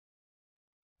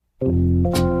Hey,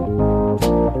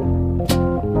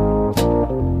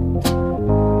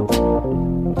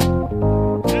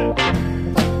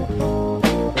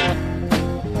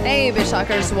 Bitch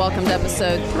Talkers, welcome to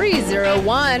episode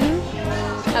 301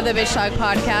 of the Bitch Talk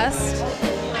podcast.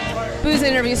 Booze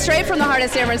interview straight from the heart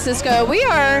of San Francisco. We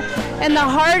are in the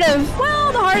heart of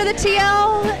the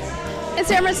TL in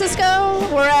San Francisco.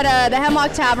 We're at the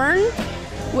Hemlock Tavern,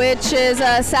 which is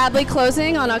sadly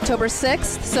closing on October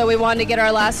 6th, so we wanted to get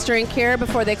our last drink here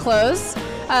before they close.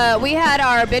 We had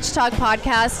our Bitch Talk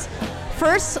podcast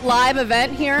first live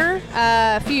event here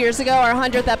a few years ago, our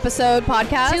 100th episode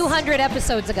podcast. 200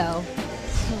 episodes ago.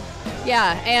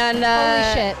 Yeah, and Holy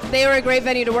shit. They were a great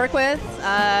venue to work with.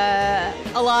 A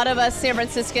lot of us San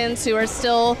Franciscans who are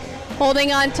still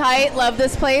holding on tight love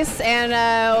this place,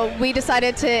 and we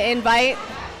decided to invite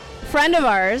a friend of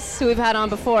ours who we've had on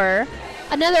before.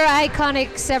 Another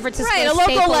iconic San Francisco Right, a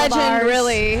staple local of legend, ours.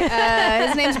 really.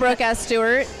 His name's Broke-Ass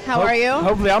Stewart. How are you?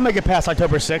 Hopefully I'll make it past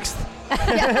October 6th. We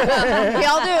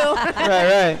all do.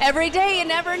 Right. Every day, you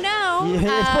never know.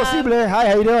 It's possible. Hi,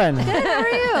 how you doing? Good, how are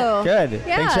you? Good.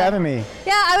 Yeah. Thanks for having me.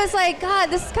 Yeah, I was like, God,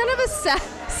 this is kind of a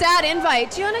sad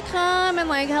invite. Do you want to come and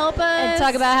like help us? And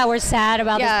talk about how we're sad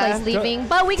about Yeah. this place leaving.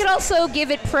 But we could also give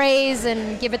it praise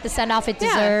and give it the send-off it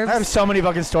deserves. I have so many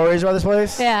fucking stories about this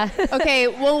place. Yeah. Okay,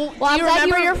 well, do I'm you glad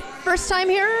remember you- your first time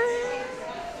here?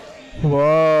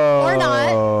 Whoa. Or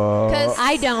not, 'cause-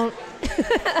 I don't.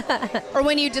 Or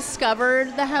when you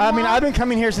discovered the Hemlock? I mean, I've been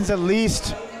coming here since at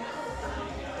least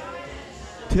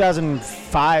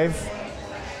 2005.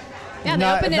 Yeah, they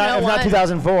opened in if not 01.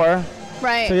 2004.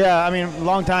 Right. So yeah, I mean,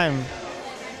 long time.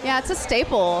 Yeah, it's a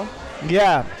staple.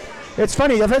 Yeah. It's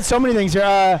funny. I've had so many things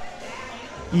here.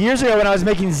 Years ago when I was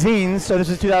making zines, so this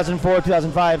was 2004,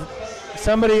 2005,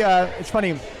 somebody, it's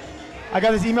funny, I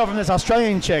got this email from this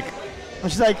Australian chick, and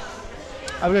she's like,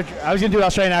 I was going to do an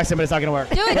Australian accent, but it's not going to work.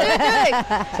 Do it.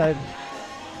 So,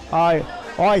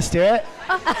 hi, Stuart.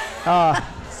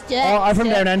 I'm from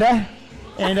Down Under,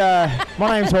 and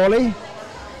my name's Hawley,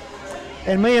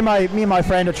 and me and my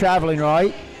friend are traveling,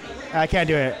 right? I can't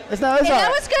do it. It's not. It's Hey, all that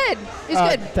right. was good. It was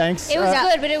good. Thanks. It was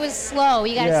good, but it was slow.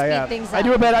 You got to speed things up. I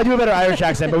do a better Irish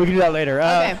accent, but we can do that later.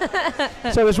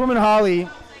 Okay. So this woman Holly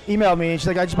emailed me, and she's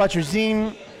like, "I just bought your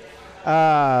zine.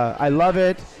 I love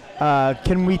it.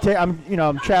 Can we take?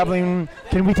 I'm traveling.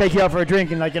 Can we take you out for a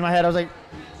drink?" And like in my head, I was like,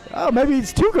 "Oh, maybe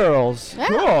it's two girls. Yeah.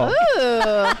 Cool."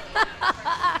 Ooh.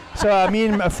 So me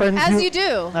and my friends. As you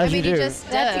do. As you do. Just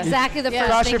That's exactly the first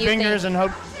Cross thing your you fingers think. and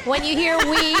hope. When you hear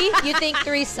we, you think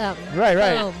threesome. Right.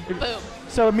 Boom.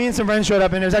 So me and some friends showed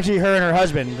up, and it was actually her and her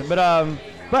husband. But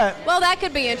Well, that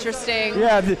could be interesting.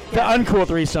 yeah, the uncool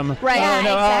threesome. Right. Yeah,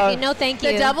 no, exactly. No, thank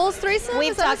you. The doubles threesome?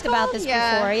 We've Is that what talked it's about called? this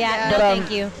before. Yeah, no, But,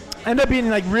 thank you. I ended up being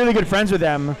like really good friends with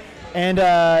them, and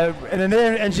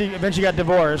then she eventually got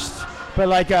divorced. But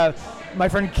like my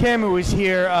friend Kim, who was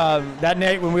here that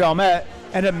night when we all met,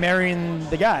 ended up marrying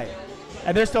the guy,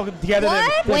 and they're still together.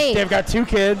 What? Wait. They've got two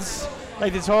kids.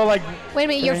 Like this whole like. Wait a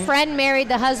minute, your thing. friend married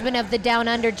the husband of the Down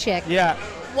Under chick. Yeah,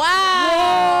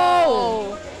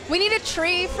 Wow. We need a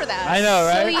tree for that. I know,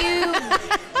 So right?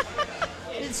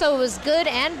 so it was good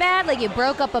and bad? Like you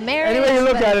broke up a marriage? Anyway you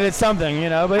look but- at it, it's something, you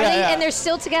know. But Are yeah, they- yeah. And they're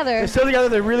still together. They're still together.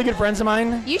 They're really good friends of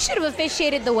mine. You should have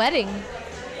officiated the wedding.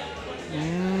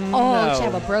 Oh, No, you should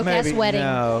have a broke-ass maybe, wedding.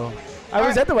 No, I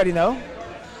was at the wedding though.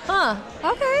 Huh.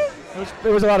 Okay. It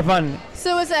was a lot of fun.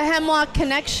 So it's a Hemlock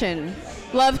connection.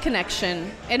 Love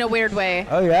connection in a weird way.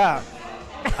 Oh yeah.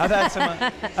 I've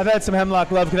had some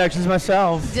Hemlock love connections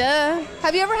myself. Duh.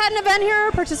 Have you ever had an event here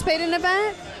or participated in an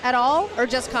event at all? Or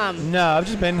just come? No, I've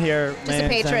just been here. Just a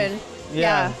patron.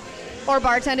 Yeah. Or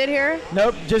bartended here?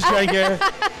 Nope, just drank here.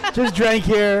 Just drank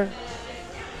here.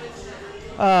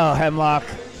 Oh, Hemlock.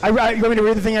 You want me to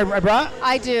read the thing I brought?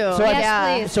 I do. So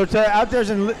Yes, please. So out there's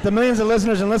the millions of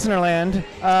listeners in Listenerland.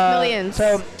 Millions.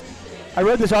 So I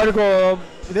wrote this article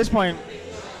at this point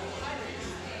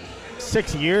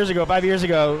 5 years ago.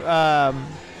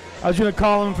 I was doing a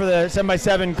column for the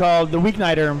 7x7 called The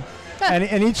Weeknighter,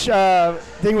 and each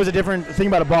thing was a different thing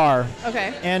about a bar.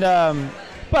 Okay. And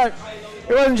but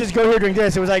it wasn't just go here drink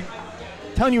this. It was like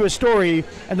telling you a story,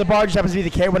 and the bar just happens to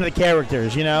be one of the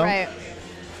characters, you know. Right.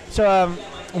 So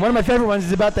one of my favorite ones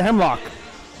is about the Hemlock,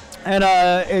 and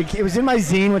it was in my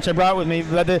zine, which I brought with me.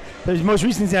 But the most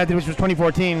recent zine I did, which was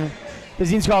 2014. The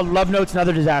zine's called Love Notes and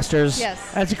Other Disasters. Yes.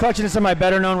 And it's a collection of some of my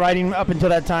better-known writing up until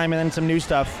that time, and then some new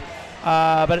stuff.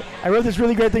 But I wrote this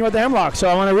really great thing about the Hemlock, so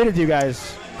I want to read it to you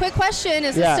guys. Quick question.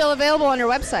 Is Yeah. it still available on your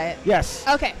website? Yes.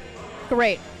 Okay.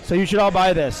 Great. So you should all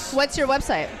buy this. What's your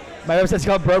website? My website's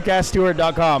called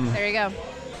brokeassstewart.com. There you go.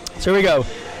 So here we go.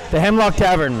 The Hemlock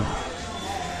Tavern.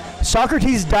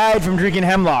 Socrates died from drinking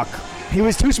hemlock. He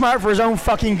was too smart for his own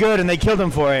fucking good, and they killed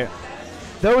him for it.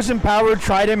 Those in power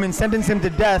tried him and sentenced him to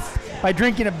death by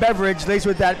drinking a beverage laced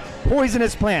with that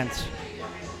poisonous plant.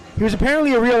 He was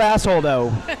apparently a real asshole,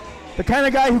 though. The kind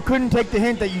of guy who couldn't take the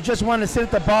hint that you just want to sit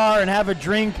at the bar and have a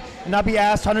drink and not be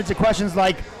asked hundreds of questions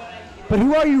like, but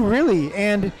who are you really?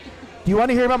 And do you want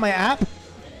to hear about my app?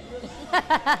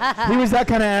 He was that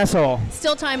kind of asshole.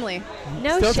 Still timely.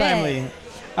 No Still shit.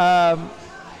 timely.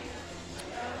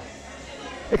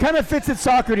 It kind of fits that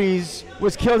Socrates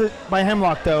was killed by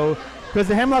hemlock, though, because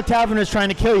the Hemlock Tavern is trying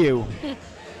to kill you.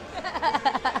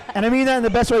 And I mean that in the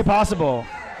best way possible.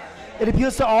 It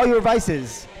appeals to all your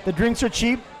vices. The drinks are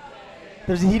cheap.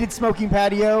 There's a heated smoking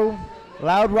patio.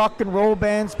 Loud rock and roll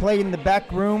bands play in the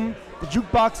back room. The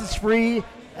jukebox is free,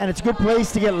 and it's a good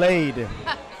place to get laid.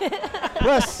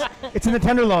 Plus, it's in the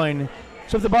Tenderloin.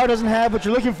 So if the bar doesn't have what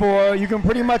you're looking for, you can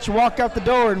pretty much walk out the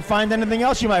door and find anything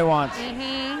else you might want.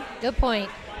 Good point.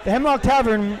 The Hemlock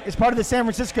Tavern is part of the San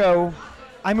Francisco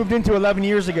I moved into 11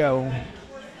 years ago.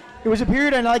 It was a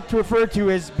period I like to refer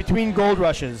to as between gold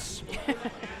rushes,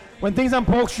 when things on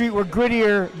Polk Street were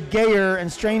grittier, gayer,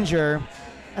 and stranger,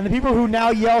 and the people who now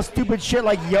yell stupid shit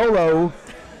like YOLO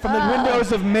from the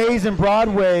windows of Maze and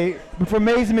Broadway, from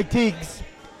Maze and McTeague's,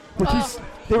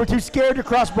 they were too scared to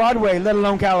cross Broadway, let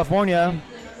alone California.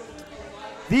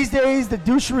 These days, the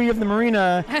douchery of the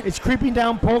marina is creeping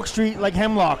down Polk Street like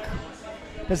hemlock.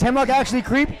 Does hemlock actually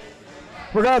creep?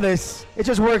 Regardless, it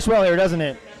just works well here, doesn't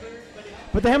it?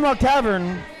 But the Hemlock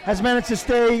Tavern has managed to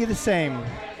stay the same.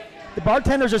 The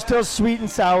bartenders are still sweet and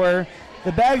sour,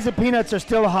 the bags of peanuts are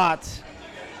still hot,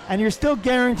 and you're still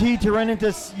guaranteed to run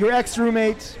into your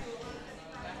ex-roommate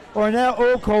or an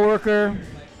old coworker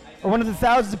or one of the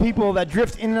thousands of people that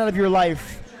drift in and out of your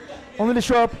life, only to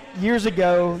show up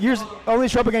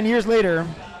again years later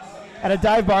at a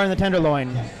dive bar in the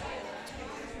Tenderloin.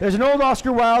 There's an old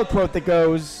Oscar Wilde quote that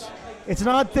goes, "It's an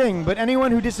odd thing, but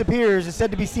anyone who disappears is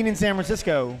said to be seen in San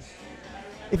Francisco."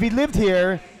 If he'd lived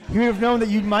here, he would have known that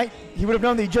you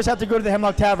just have to go to the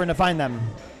Hemlock Tavern to find them.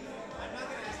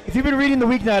 If you've been reading The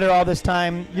Weeknighter all this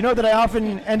time, you know that I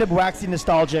often end up waxing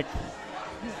nostalgic.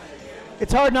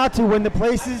 It's hard not to when the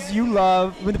places you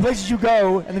go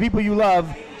and the people you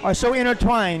love are so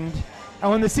intertwined,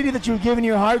 and when the city that you've given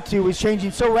your heart to is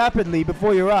changing so rapidly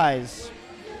before your eyes.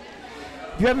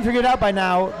 If you haven't figured it out by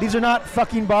now, these are not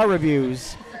fucking bar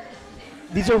reviews.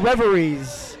 These are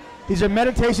reveries. These are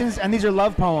meditations, and these are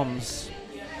love poems.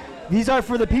 These are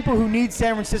for the people who need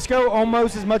San Francisco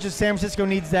almost as much as San Francisco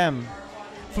needs them.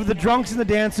 For the drunks and the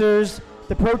dancers,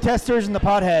 the protesters and the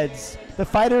potheads, the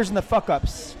fighters and the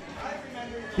fuck-ups.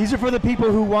 These are for the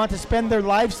people who want to spend their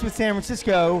lives with San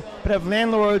Francisco, but have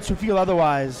landlords who feel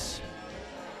otherwise.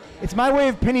 It's my way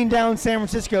of pinning down San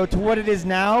Francisco to what it is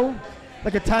now,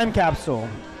 like a time capsule.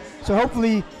 So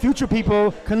hopefully future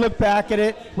people can look back at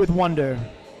it with wonder.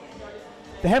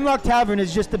 The Hemlock Tavern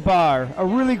is just a bar, a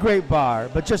really great bar,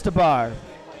 but just a bar.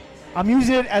 I'm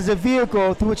using it as a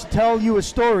vehicle through which to tell you a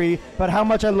story about how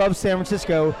much I love San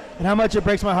Francisco and how much it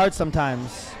breaks my heart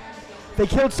sometimes. They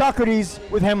killed Socrates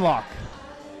with hemlock.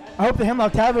 I hope the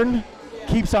Hemlock Tavern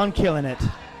keeps on killing it.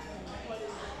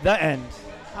 The end.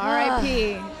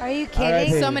 R.I.P. Are you kidding?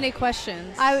 R.I.P. So many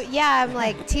questions. I'm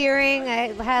like tearing.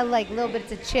 I had like little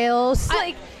bits of chills.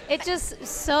 Like it's just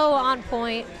so on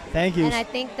point. Thank you. And I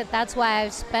think that's why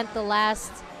I've spent the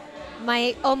last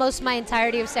almost my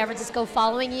entirety of San Francisco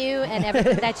following you and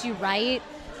everything that you write.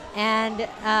 And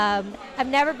I've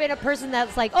never been a person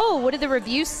that's like, oh, what did the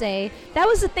reviews say? That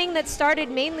was the thing that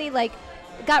started mainly like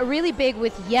got really big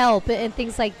with Yelp and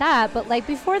things like that. But like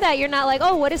before that, you're not like,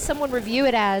 oh, what does someone review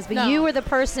it as? But you were the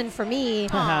person for me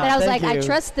that I was like, I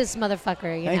trust this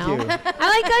motherfucker. You know, you. I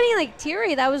like getting like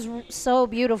teary. That was so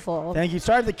beautiful. Thank you.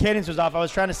 Sorry if the cadence was off. I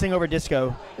was trying to sing over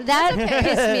disco. That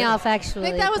pissed me off actually. I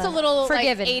think that was a but little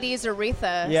forgiven. like 80s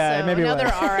Aretha. Yeah, so maybe it another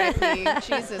was. R.I.P.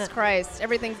 Jesus Christ,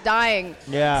 everything's dying.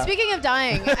 Yeah. Speaking of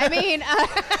dying, I mean,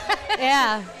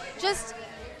 Yeah. just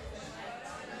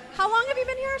how long have you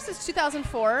been here? Since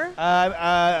 2004.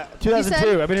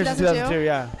 2002. I've been here since 2002? 2002.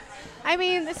 Yeah. I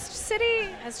mean, this city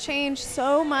has changed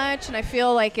so much, and I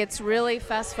feel like it's really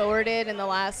fast-forwarded in the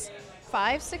last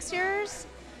 5-6 years.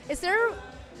 Is there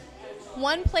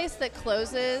one place that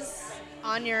closes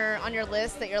on your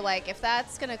list that you're like, if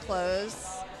that's gonna close,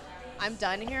 I'm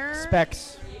done here?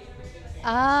 Specs.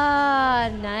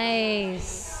 Ah,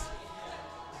 nice.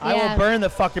 I will burn the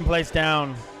fucking place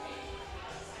down.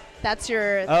 That's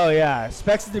your. Oh yeah,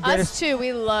 Specs is the greatest. Us too.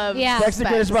 We love. Yeah. Specs is the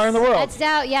greatest bar in the world. That's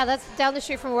down. Yeah, that's down the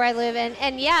street from where I live,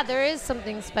 and yeah, there is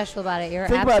something special about it. You're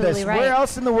Think about absolutely this. right. Where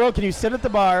else in the world can you sit at the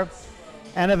bar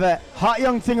and have a hot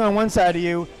young thing on one side of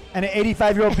you and an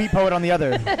 85-year-old beat poet on the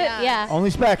other. Yeah. Only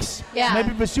specs. Yeah. Maybe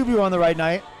Vesuvio on the right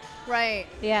night. Right.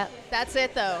 Yeah. That's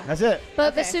it, though. That's it.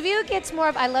 But Okay. Vesuvio gets more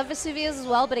of, I love Vesuvios as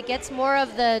well, but it gets more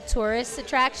of the tourist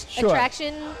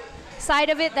attraction side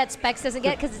of it that Specs doesn't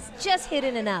get because it's just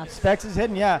hidden enough. Specs is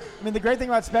hidden, yeah. I mean, the great thing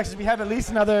about Specs is we have at least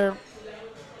another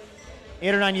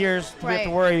 8 or 9 years to have to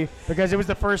worry because it was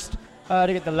the first to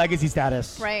get the legacy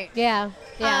status. Right. Yeah.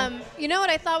 Yeah. You know what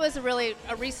I thought was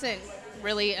a recent,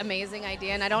 really amazing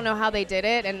idea, and I don't know how they did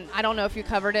it, and I don't know if you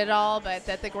covered it all, but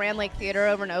that the Grand Lake Theater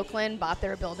over in Oakland bought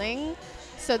their building,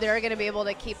 so they're going to be able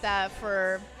to keep that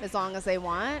for as long as they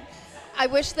want. I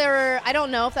wish there were, I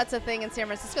don't know if that's a thing in San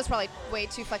Francisco. It's probably way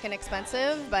too fucking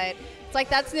expensive, but it's like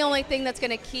that's the only thing that's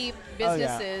going to keep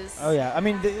businesses Oh, yeah. I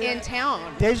mean, in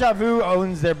town. Deja Vu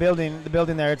owns their building, the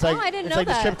building there. It's like, I didn't it's know like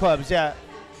the that. strip clubs, yeah.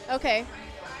 Okay.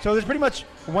 So there's pretty much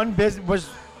one business,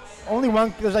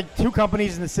 there's like 2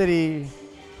 companies in the city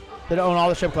that own all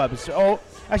the strip clubs. So,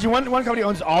 actually, one company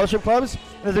owns all the strip clubs.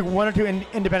 And there's like 1 or 2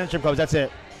 independent strip clubs. That's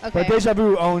it. Okay. But Deja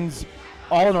Vu owns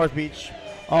all of North Beach,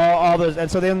 all those,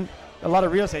 and so they own a lot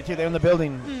of real estate too. They own the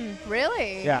building.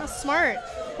 Really? Yeah. How smart.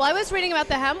 Well, I was reading about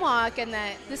the Hemlock and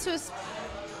that this was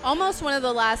almost one of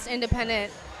the last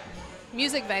independent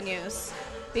music venues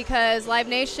because Live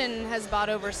Nation has bought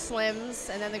over Slim's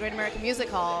and then the Great American Music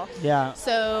Hall. Yeah.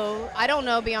 So I don't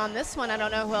know beyond this one. I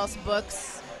don't know who else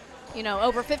books,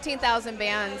 over 15,000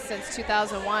 bands since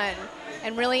 2001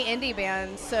 and really indie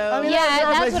bands. So I mean, yeah, there are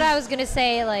that's places- what I was going to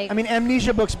say. Like, I mean,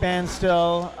 Amnesia books bands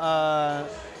still.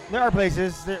 There are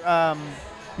places.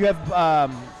 You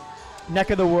have Neck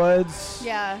of the Woods.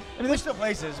 yeah. I mean, there's still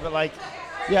places, but like,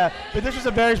 yeah. But this is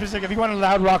a very specific. If you want a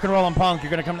loud rock and roll and punk, you're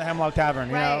gonna come to Hemlock Tavern.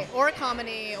 You Right. know. Or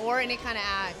comedy or any kind of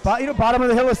act. But Bottom of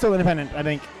the Hill is still independent, I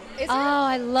think. Is it? oh,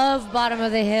 I love Bottom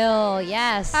of the Hill.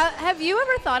 Yes. Have you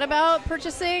ever thought about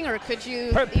purchasing, or could you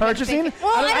even Purchasing? think-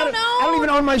 Well, I don't know. I don't even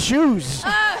own my shoes.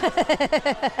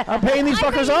 I'm paying these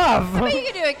fuckers off. I bet you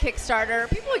could do a Kickstarter.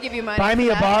 People would give you money. Buy me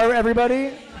for a that. bar,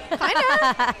 everybody.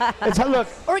 Kinda. Look,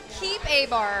 Or keep a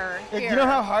bar here. you know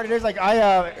how hard it is. Like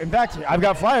in fact, I've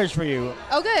got flyers for you.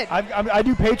 Oh, good. I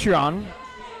do Patreon,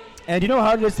 and you know how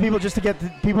hard it is to people just to get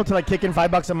people to like kick in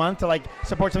 $5 a month to like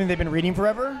support something they've been reading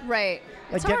forever. Right.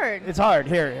 It's Like, hard. It's hard.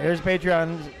 Here's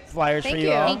Patreon flyers Thank for you.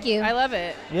 you all. Thank you. I love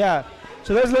it. Yeah.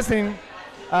 So those listening,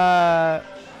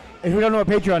 if you don't know what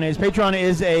Patreon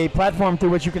is a platform through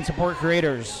which you can support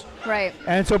creators. Right.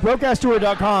 And so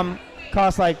ProCastTour.com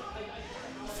costs like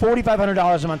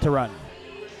 $4,500 a month to run.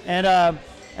 And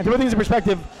to put things in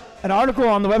perspective, an article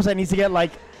on the website needs to get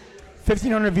like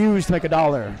 1,500 views to make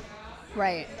 $1.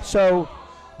 Right. So,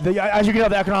 as you can tell,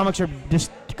 the economics are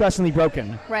disgustingly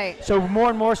broken. Right. So more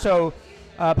and more so,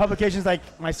 publications like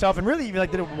myself and really even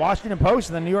like the Washington Post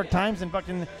and the New York Times and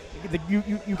fucking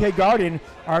the UK Guardian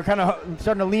are kind of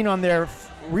starting to lean on their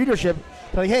readership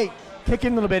to like, hey, kick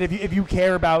in a little bit if you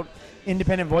care about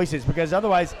independent voices, because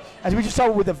otherwise, as we just saw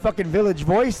with the fucking Village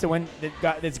Voice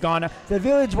that's gone, the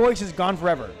Village Voice is gone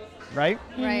forever, right?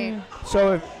 Right.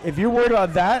 So if you're worried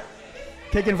about that,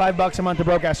 kick in $5 a month to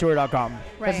BroadcastTour.com.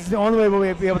 Right. That's the only way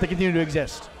we'll be able to continue to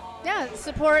exist. Yeah.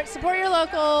 Support your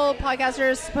local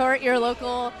podcasters. Support your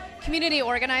local community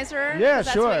organizer. Yeah, 'cause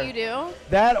that's sure. what you do.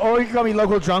 That, or you can call me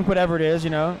local drunk, whatever it is, you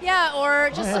know. Yeah.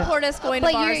 Or just support us going to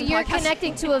but bars and you're podcasting.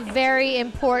 connecting to a very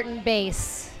important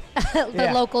base, the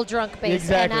Yeah. local drunk base,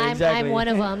 Exactly, and I'm exactly. one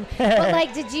of them. But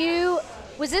like,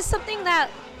 was this something that,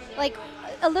 like,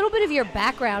 a little bit of your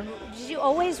background? Did you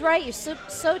always write? You're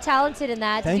so talented in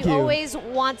that. Thank Did you you. always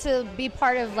want to be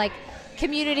part of like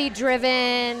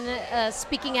community-driven,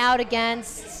 speaking out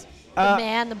against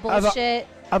the bullshit?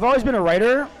 I've always been a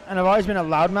writer, and I've always been a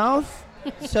loudmouth,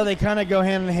 so they kind of go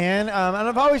hand in hand. And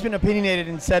I've always been opinionated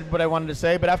and said what I wanted to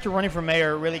say, but after running for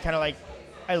mayor, really kind of like,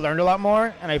 I learned a lot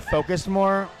more, and I focused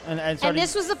more, and started. And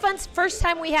this was the first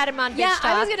time we had him on. Yeah, Bitch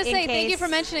I was Talk, gonna in say thank you case- for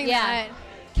mentioning yeah. that.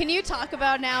 Can you talk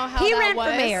about now how He that ran for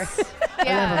was? mayor. I ran for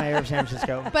Yeah. mayor of San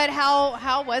Francisco. But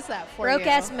how was that for you?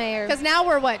 Broke-ass mayor. Because now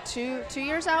we're what, two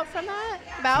years out from that?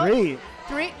 About 3,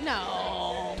 3?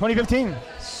 No. 2015.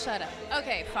 Shut up.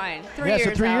 Okay, fine. 3 Yeah, years.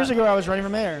 so 3 years out. ago I was running for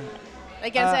mayor.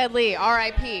 Against Ed Lee,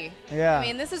 R.I.P. Yeah. I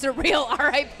mean, this is a real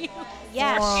R.I.P.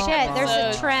 Yeah, Wow. shit. There's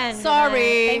a So, trend.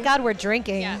 sorry. Thank God we're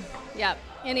drinking. Yeah. Yep.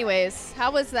 Anyways,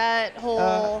 how was that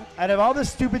whole? Out of all the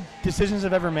stupid decisions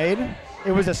I've ever made,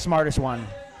 it was the smartest one.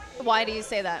 Why do you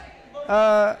say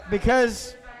that?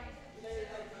 Because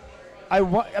I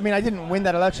didn't win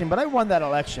that election, but I won that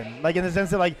election. Like in the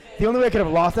sense that like the only way I could have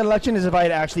lost that election is if I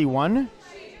had actually won,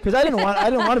 because I didn't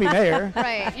want to be mayor.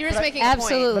 Right. You're just making a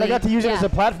Absolutely. But I got to use it Yeah. as a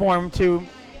platform to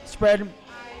spread,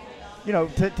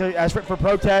 to ask for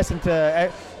protests and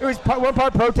to It was one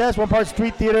part protest, one part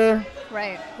street theater,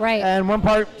 Right. Right. and one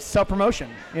part self-promotion.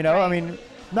 You know, Right. I mean,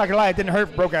 not gonna lie, it didn't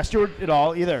hurt Broke Ass Stewart at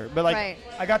all either. But like, Right.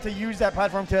 I got to use that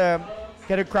platform to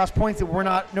get across points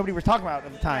that nobody was talking about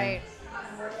at the time. Right.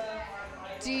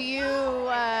 Do you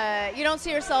you don't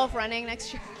see yourself running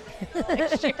next year?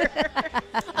 Next year,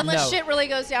 unless No. shit really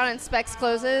goes down and Specs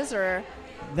closes, or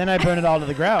Then I burn it all to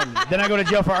the ground. Then I go to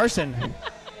jail for arson.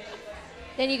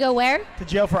 Then you go where? To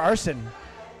jail for arson.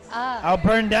 Ah. I'll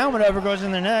burn down whatever goes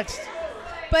in there next.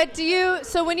 But do you?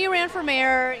 So when you ran for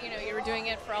mayor, you know you were doing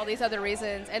it for all these other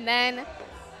reasons, and then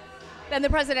the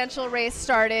presidential race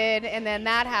started, and then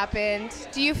that happened.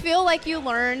 Do you feel like you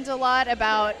learned a lot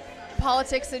about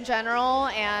politics in general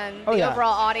and Oh, the yeah.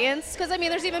 overall audience? Because I mean,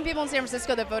 there's even people in San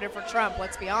Francisco that voted for Trump.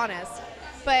 Let's be honest.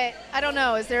 But I don't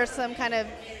know. Is there some kind of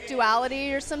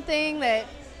duality or something that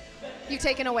you've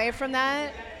taken away from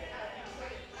that?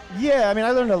 Yeah, I mean,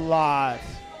 I learned a lot.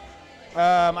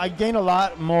 I gained a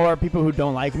lot more people who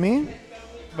don't like me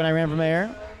when I ran for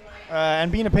mayor.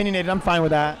 And being opinionated, I'm fine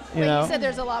with that. You Wait, know, you said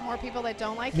there's a lot more people that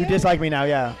don't like you. you dislike me now,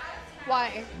 yeah,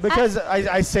 Why? because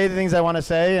I say the things I want to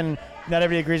say, and not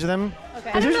everybody agrees with them. Okay.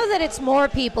 I don't know that it's more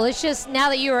people. It's just now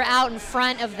that you were out in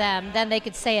front of them, then they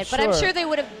could say it. But I'm Sure. sure they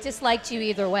would have disliked you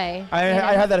either way. I you know?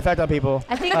 had that effect on people.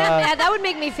 I think that would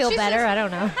make me feel She's better. just- I don't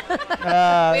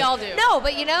know. We all do. No,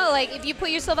 but you know, like if you put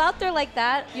yourself out there like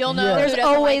that, You'll know. Yeah. who there's doesn't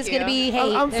always like going to you. be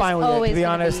hate. I'm There's fine with it, to always be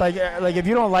gonna honest. be. Like if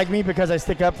you don't like me because I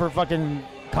stick up for fucking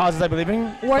causes I believe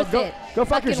in, Worth go, it. Go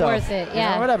fuck Fucking yourself. worth it, You know,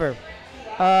 yeah. whatever.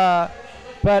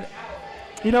 But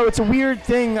you know, it's a weird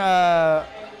thing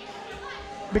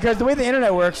because the way the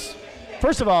internet works.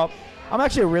 First of all, I'm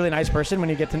actually a really nice person when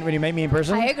you meet me in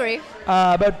person. I agree.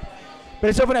 But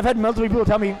it's so funny. I've had multiple people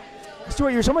tell me,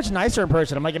 Stuart, you're so much nicer in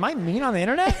person. I'm like, am I mean on the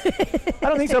internet? I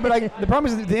don't think so. But like, the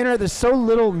problem is that the internet, there's so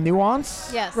little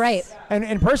nuance. Yes. Right. And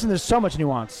in person, there's so much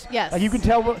nuance. Yes. Like you can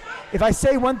tell if I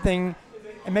say one thing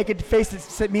and make it face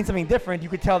that means something different, you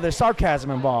could tell there's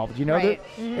sarcasm involved. You know. Right.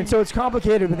 And so it's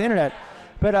complicated with the internet.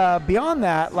 But beyond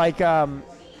that, like, I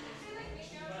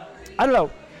don't know.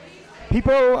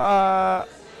 People are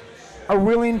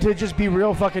willing to just be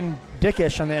real fucking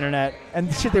dickish on the internet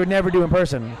and shit they would never do in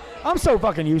person. I'm so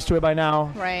fucking used to it by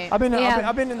now. Right. I've been Yeah.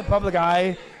 I've been in the public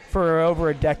eye for over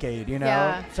a decade, you know.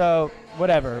 Yeah. So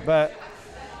whatever. But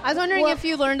I was wondering Well- if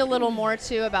you learned a little more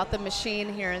too about the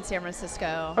machine here in San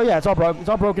Francisco. oh yeah, it's all broke. It's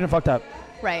all broken and fucked up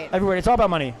Right. everywhere. It's all about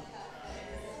money.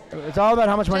 It's all about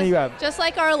how much money you have. Just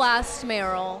like our last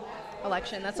mayoral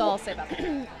election. That's all I'll say about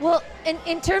that. Well,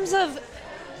 in terms of,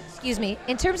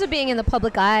 in terms of being in the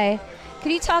public eye,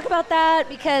 could you talk about that?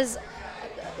 Because,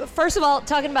 first of all,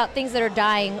 talking about things that are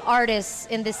dying, artists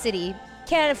in this city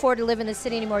can't afford to live in this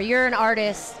city anymore. You're an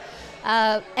artist,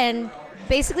 and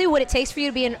basically what it takes for you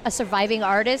to be a surviving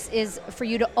artist is for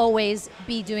you to always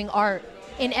be doing art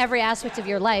in every aspect of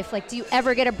your life. Like, do you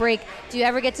ever get a break? Do you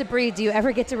ever get to breathe? Do you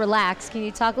ever get to relax? Can you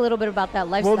talk a little bit about that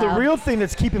lifestyle? Well, the real thing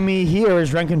that's keeping me here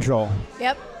is rent control.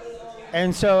 Yep.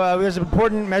 And so there's an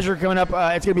important measure coming up.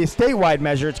 It's going to be a statewide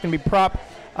measure. It's going to be Prop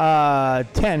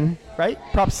 10, right?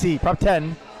 Prop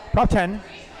 10,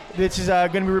 which is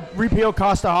going to be repeal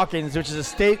Costa-Hawkins, which is a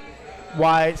state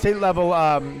level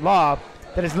law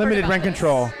that has limited about rent this.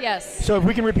 control. Yes. So if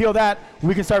we can repeal that,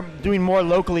 we can start doing more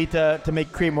locally to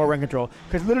create more rent control.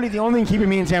 Because literally the only thing keeping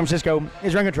me in San Francisco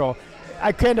is rent control.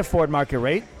 I can't afford market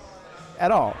rate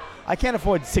at all. I can't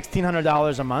afford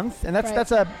 $1,600 a month, and Right.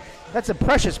 that's a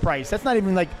precious price. That's not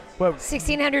even like what.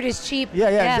 1,600 is cheap. Yeah,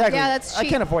 exactly. Yeah, that's I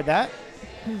cheap. can't afford that.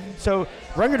 So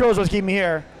rent control is what's keeping me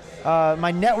here.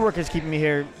 My network is keeping me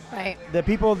here. Right. The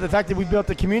fact that we built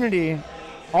a community,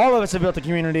 all of us have built a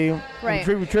community. Right.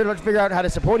 We try to figure out how to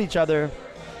support each other.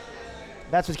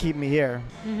 That's what's keeping me here.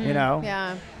 You know.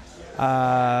 Yeah.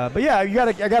 But yeah, I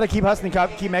gotta keep hustling,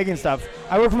 keep making stuff.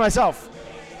 I work for myself.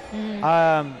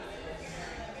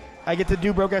 I get to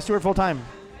do Broke Ass Stewart full time.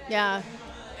 Yeah.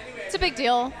 It's a big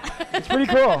deal. It's pretty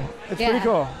cool. It's Yeah. pretty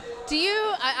cool. Do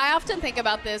you? I often think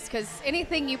about this because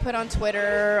anything you put on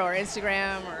Twitter or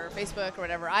Instagram or Facebook or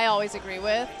whatever, I always agree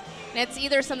with. And it's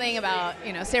either something about,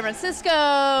 San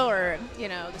Francisco or,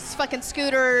 this fucking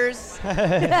scooters,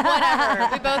 whatever.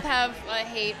 We both have a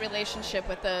hate relationship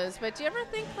with those. But do you ever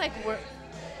think, like,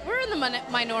 we're in the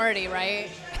minority, right?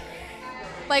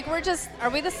 Like, are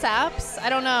we the saps? I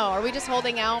don't know. Are we just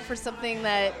holding out for something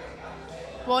that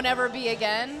won't ever be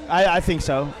again? I think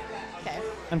so. Okay.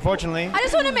 Unfortunately. I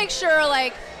just want to make sure,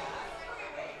 like,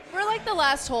 we're like the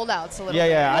last holdouts a little bit.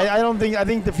 Yeah. I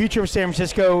think the future of San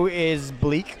Francisco is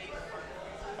bleak.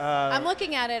 I'm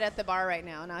looking at it at the bar right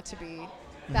now, not to be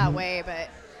that way, but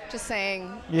just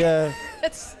saying. Yeah.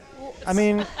 It's. I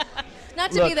mean,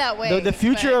 Not to Look, be that way. The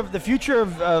future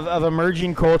of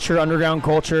emerging culture, underground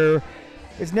culture,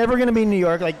 is never going to be New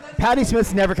York. Like Patti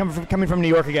Smith's never coming from New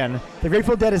York again. The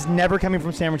Grateful Dead is never coming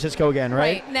from San Francisco again,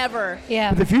 right? Never. Yeah.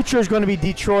 But the future is going to be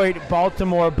Detroit,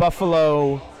 Baltimore,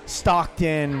 Buffalo,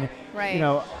 Stockton. Right. You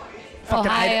know, fucking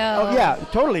Ohio. Oh yeah,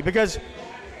 totally. Because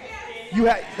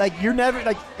you're never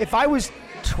like if I was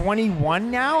 21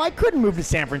 now, I couldn't move to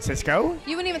San Francisco.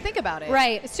 You wouldn't even think about it.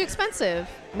 Right. It's too expensive.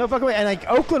 No fucking way. And like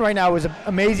Oakland right now is an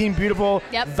amazing, beautiful,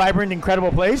 Yep. vibrant,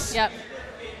 incredible place. Yep.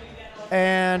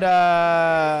 And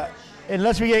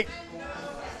unless we get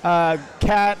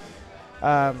Kat,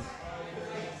 I'm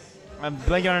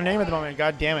blanking on her name at the moment.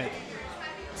 God damn it.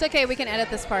 It's okay. We can edit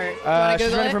this part. Do you want to She's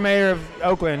Google running it? for mayor of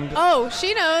Oakland. Oh,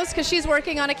 she knows because she's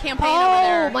working on a campaign over Oh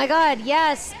there. my God!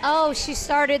 Yes. Oh, she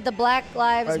started the Black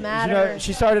Lives Matter.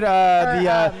 She started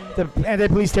the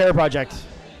Anti-Police Terror Project.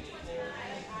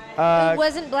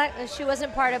 She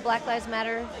wasn't part of Black Lives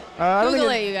Matter. I don't Google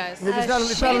think it, you guys. It's not,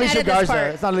 it's we not can Alicia edit this Garza.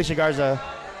 part. It's not Alicia Garza.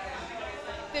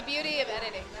 The beauty of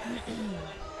editing.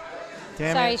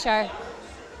 Damn Sorry, it. Shar.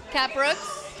 Kat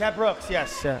Brooks. Kat Brooks,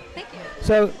 yes. Yeah. Thank you.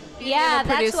 So Yeah, a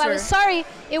that's why I was producer. sorry.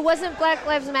 It wasn't Black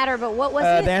Lives Matter, but what was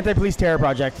it? the Anti-Police Terror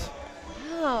Project.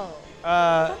 Oh,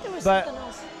 I thought there was but something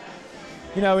else.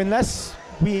 you know, unless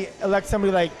we elect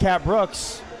somebody like Kat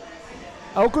Brooks,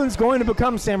 Oakland's going to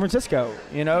become San Francisco.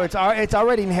 You know, it's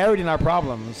already inheriting our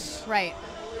problems. Right.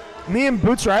 Me and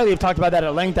Boots Riley have talked about that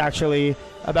at length, actually.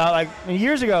 About like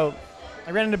years ago,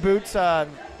 I ran into Boots at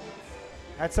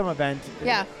some event.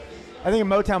 Yeah. I think in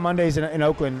Motown Mondays in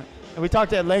Oakland, and we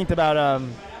talked at length about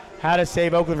how to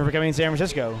save Oakland from becoming San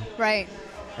Francisco. Right.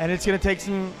 And it's going to take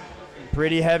some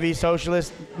pretty heavy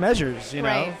socialist measures, you know.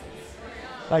 Right.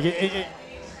 Like it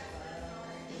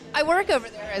I work over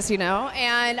there, as you know,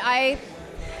 and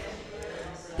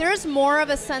there's more of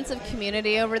a sense of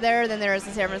community over there than there is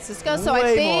in San Francisco. So I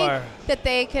Way think more. that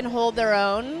they can hold their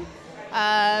own.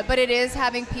 But it is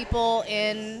having people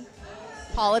in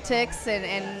politics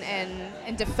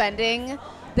and defending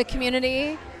the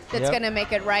community that's Yep. going to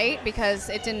make it right, because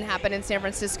it didn't happen in San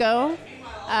Francisco.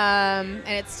 And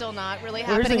it's still not really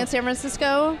Well, here's happening the- in San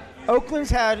Francisco. Oakland's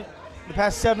had the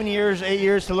past 7 years, 8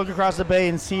 years to look across the bay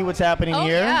and see what's happening Oh,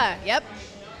 here. yeah. Yep.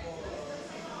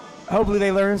 Hopefully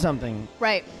they learn something.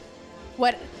 Right.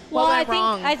 What Well, went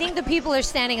wrong? I think the people are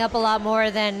standing up a lot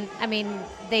more than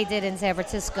they did in San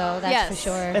Francisco. That's Yes. for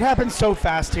sure. It happened so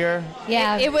fast here.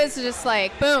 Yeah. It was just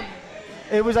like, boom.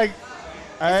 It was like,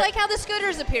 It's like how the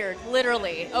scooters appeared,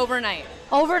 literally, overnight.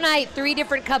 Overnight, 3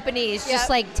 different companies Yep. just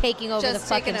like taking over Just the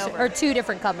fucking taking over. or 2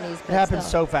 different companies. it but happened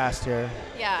still. so fast here.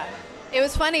 Yeah. It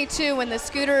was funny, too, when the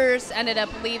scooters ended up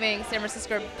leaving San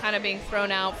Francisco, kind of being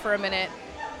thrown out for a minute.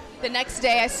 The next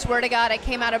day, I swear to God, I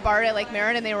came out of BART at Lake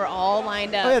Merritt, and they were all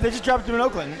lined up. Oh yeah, they just dropped them in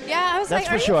Oakland. Yeah, I was That's like,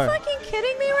 for are sure. you fucking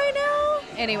kidding me right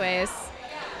now? Anyways.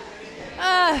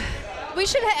 We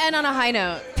should end on a high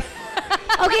note.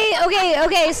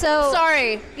 Okay. So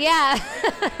Sorry. yeah,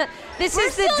 this We're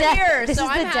is the still death. here, This so is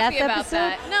I'm the happy death about episode.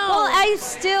 that. No.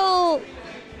 Well,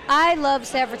 I love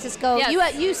San Francisco.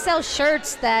 Yes. You sell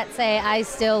shirts that say "I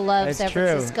still love It's San true.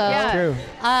 Francisco." Yeah. True.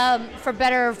 For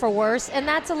better or for worse, and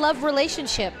that's a love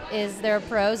relationship. Is there are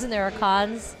pros and there are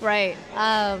cons. Right.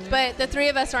 Um, But the 3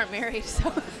 of us aren't married,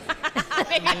 so.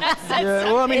 Yeah,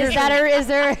 well, I mean, is here's that or is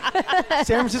there?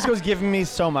 San Francisco's given me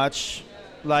so much.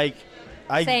 Like,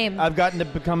 Same. I've gotten to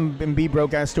become and be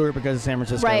broke ass Stewart because of San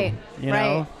Francisco. Right, You right.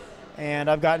 know, and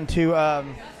I've gotten to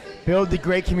build the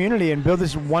great community and build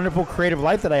this wonderful creative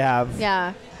life that I have.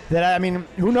 Yeah. That I mean,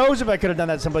 who knows if I could have done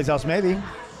that someplace else? Maybe.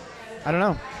 I don't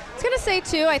know. I was going to say,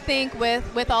 too, I think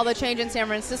with all the change in San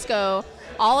Francisco,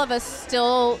 all of us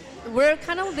still, we're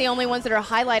kind of the only ones that are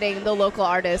highlighting the local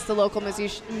artists, the local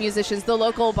musicians, the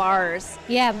local bars,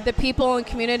 Yeah. the people and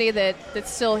community that's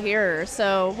still here.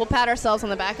 So we'll pat ourselves on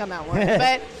the back on that one.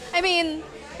 But, I mean,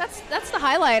 that's the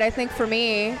highlight, I think, for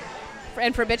me.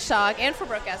 And for Bitch Talk, and for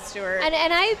Brooke S. Stewart. And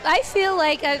I feel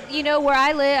like, where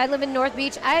I live in North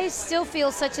Beach, I still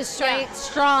feel such a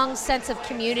strong sense of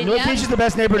community. North Beach is the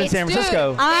best neighborhood in San Dude,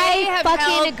 Francisco. They I have fucking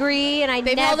held- agree, and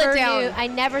they've held it never down. knew. I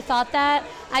never thought that.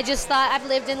 I just thought I've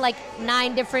lived in like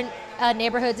 9 different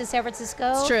neighborhoods in San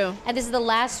Francisco. It's true. And this is the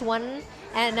last one.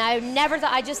 And I never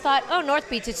thought. I just thought, oh, North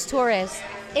Beach, it's tourists.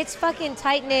 It's fucking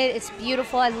tight knit. It's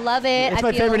beautiful. I love it. It's I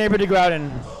my feel favorite neighborhood to go out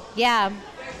in. Yeah.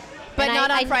 but and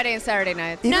not I- on Friday and Saturday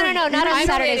nights. No, not on Even-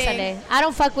 Saturday, dating. Sunday. I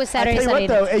don't fuck with Saturday, tell you what, Sunday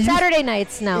though, nights. it used- Saturday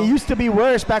nights, no. It used to be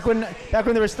worse back when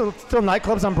there were still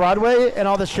nightclubs on Broadway and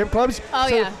all the strip clubs. Oh,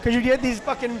 yeah. Because you get these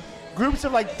fucking groups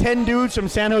of like 10 dudes from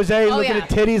San Jose looking yeah. at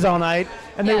titties all night,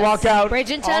 and they Yes. walk out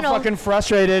Bridge and all tunnel. fucking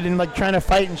frustrated and like trying to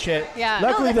fight and shit. Yeah.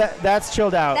 Luckily, No, that's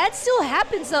chilled out. That still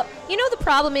happens though. You know the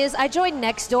problem is I joined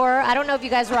Nextdoor. I don't know if you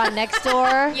guys were on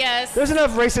Nextdoor. Yes. There's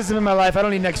enough racism in my life. I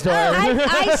don't need next door.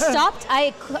 I stopped.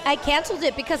 I canceled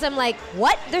it because I'm like,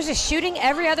 what? There's a shooting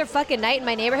every other fucking night in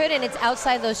my neighborhood, and it's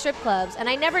outside those strip clubs, and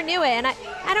I never knew it, and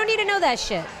I don't need to know that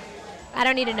shit. I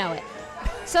don't need to know it.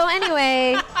 So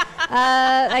anyway,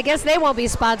 I guess they won't be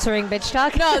sponsoring Bitch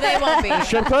Talk. No, they won't be.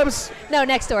 Strip clubs? No,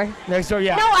 Nextdoor. Next door,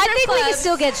 yeah. No, I Strip think we can clubs.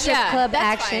 still get strip Yeah, club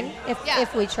that's action fine. Yeah.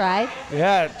 if we tried.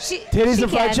 Yeah. Titties she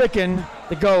and fried can. chicken,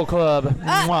 the Go Club.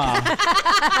 Mwah.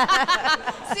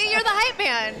 See, you're the hype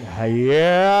man.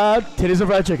 Yeah, titties and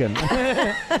fried chicken.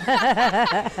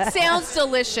 Sounds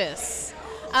delicious.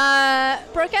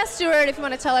 Broadcast Stewart, if you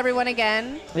want to tell everyone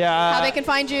again Yeah. how they can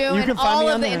find you, You and can find all me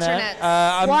of on the the internet. internet.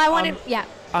 Well, I wanted, yeah.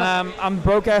 I'm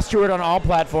Broadcast Stewart on all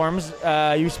platforms.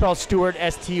 You spell Stewart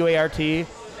S-T-U-A-R-T.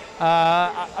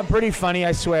 I'm pretty funny,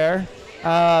 I swear.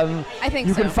 I think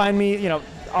you so. can find me, on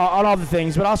all the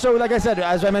things. But also, like I said,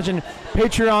 as I mentioned,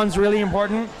 Patreon's really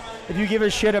important. If you give a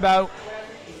shit about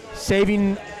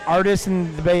saving artists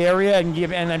in the Bay Area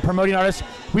and promoting artists,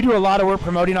 we do a lot of work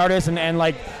promoting artists and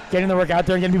like getting the work out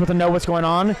there and getting people to know what's going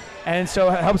on. And so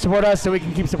help support us so we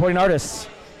can keep supporting artists.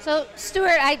 So,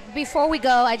 Stuart, before we go,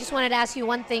 I just wanted to ask you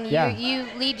one thing. Yeah. You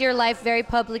lead your life very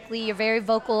publicly. You're very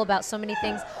vocal about so many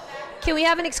things. Can we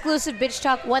have an exclusive Bitch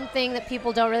Talk? One thing that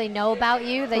people don't really know about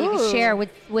you that you can Ooh. share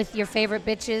with your favorite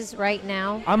bitches right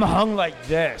now? I'm hung like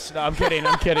this. No, I'm kidding.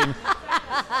 I'm kidding.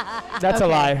 That's a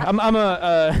lie. I'm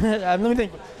let me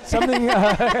think. Something.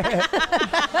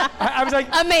 I was like,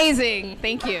 Amazing.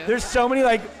 Thank you. there's so many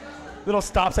like little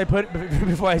stops I put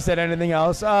before I said anything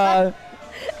else.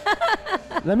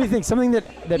 Let me think. Something that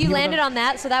You people landed don't- on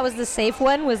that, so that was the safe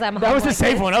one. That was the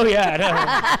safe one. Oh yeah.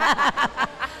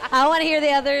 I want to hear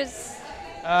the others.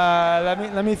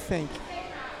 Let me think.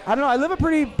 I don't know. I live a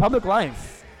pretty public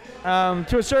life,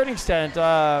 to a certain extent.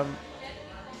 I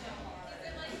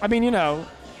mean, I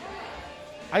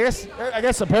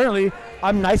guess apparently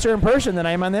I'm nicer in person than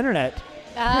I am on the internet.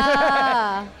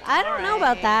 I don't know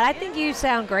about that. I think you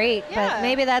sound great, Yeah. but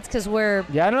maybe that's because we're.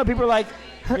 Yeah, I don't know. People are like,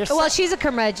 you're Well, she's a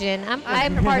curmudgeon.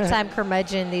 I'm a part-time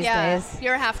curmudgeon these yeah, days.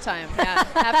 you're halftime. Yeah,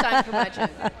 halftime curmudgeon.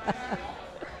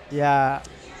 yeah,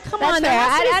 Come That's on, fair. there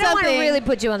has to be I don't want to something. really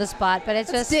put you on the spot, but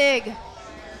it's Let's just. dig.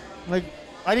 like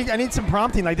I need some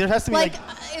prompting. Like there has to be Like,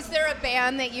 is there a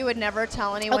band that you would never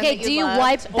tell anyone? Okay, that do you loved,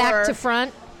 wipe back or- to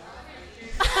front?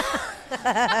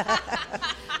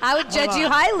 I would judge you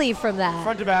highly from that.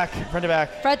 front to back, front to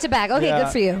back. Front to back. Okay, Yeah.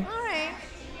 good for you. All right.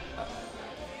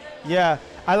 Yeah,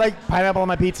 I like pineapple on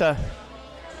my pizza.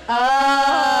 Oh,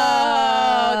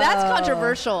 that's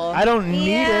controversial. I don't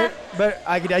need Yeah. it, but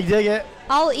I dig it.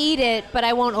 I'll eat it, but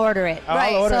I won't order it. I'll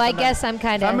Right, order So it I sometimes. guess I'm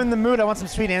kind If I'm of. in the mood, I want some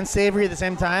sweet and savory at the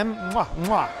same time. Mwah,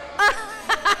 mwah.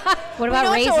 What we about know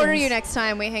what raisins? to order you next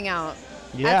time we hang out.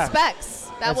 Yeah. At Specs.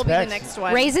 That At will be the Specs. next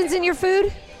one. Raisins in your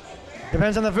food?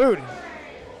 Depends on the food.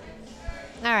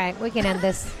 All right, we can end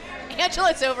this.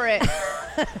 Angela's over it.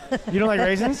 You don't like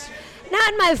raisins?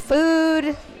 Not in my food.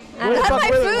 I Where the don't- Not fuck- my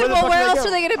where the- food. where the Well, fuck where do else go?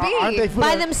 are they gonna be? Aren't they food?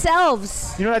 By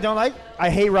themselves. You know what I don't like? I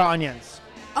hate raw onions.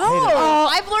 Oh,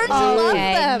 I've learned to love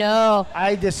Okay, them. no.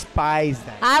 I despise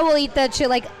them. I will eat that shit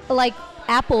like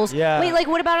apples. Yeah. Wait, like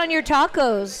what about on your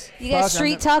tacos? You get Fuck,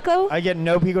 street I'm taco? I get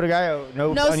no pico de gallo,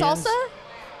 no No onions. salsa?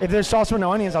 If there's salsa with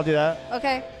no onions, I'll do that.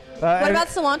 Okay. What What about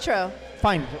cilantro?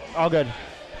 Fine, all good.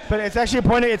 But it's actually a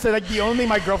point. It's like the only thing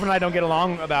my girlfriend and I don't get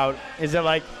along about is that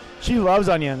like she loves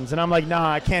onions and I'm like,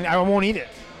 nah, I can't. I won't eat it.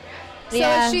 So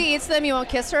Yeah. if she eats them, you won't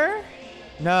kiss her?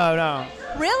 No,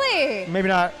 Really? maybe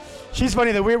not. She's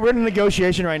funny that we're in a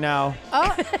negotiation right now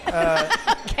Oh.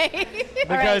 Okay.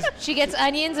 because She gets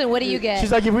onions, and what do you get?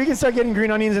 she's like, if we can start getting green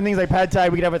onions and things like pad thai,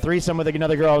 we could have a threesome with like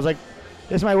another girl. I was like,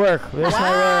 this might work. This might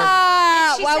work.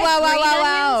 Wow. She Wow, said wow, wow, green wow, onions?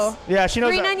 wow. Yeah, she knows.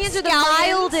 Green that. onions are the Scallions?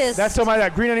 mildest. That's so my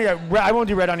green onion. I won't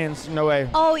do red onions. No way.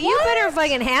 Oh, you better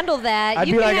fucking handle that. I'd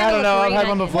You be can like, I handle don't know, a I've green had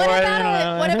one onion. before. What I about, don't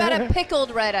know. what about a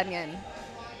pickled red onion?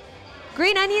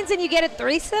 Green onions and you get a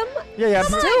threesome? Yeah.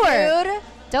 Stuart. Dude.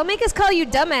 Don't make us call you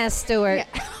dumbass, Stuart.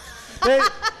 Yeah.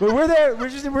 But we're there. We're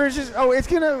just. Oh, it's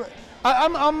gonna.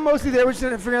 I'm mostly there. We're just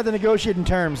figuring out the negotiating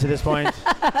terms at this point.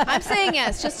 I'm saying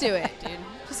yes. Just do it, dude.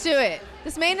 Just do it.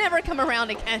 This may never come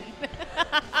around again.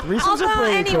 Threesomes Although, are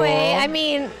pretty anyway, cool. I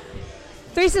mean,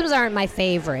 threesomes aren't my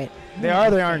favorite. They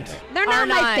are. They aren't. They're Are not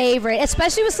my not. favorite,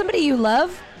 especially with somebody you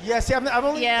love. Yeah, see, I've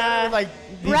only done it with, like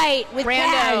these, Right, with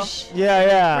Brando. cash.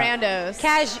 Yeah. Randos.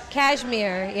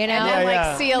 Cashmere, you know? And then,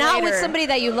 Yeah. see you Not later. with somebody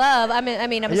that you love. I'm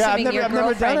assuming I've your never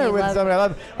girlfriend done it you with love. somebody I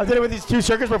love. I did it with these 2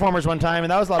 circus performers one time,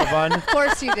 and that was a lot of fun. Of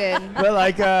course you did. But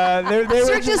like, they were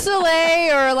Cirque du just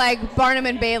Soleil or like Barnum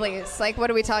and Bailey's? Like, what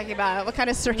are we talking about? What kind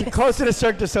of circus? close to the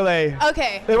Cirque du Soleil.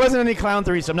 Okay. There wasn't any clown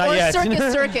threesome, not Or yet. circus. Oh,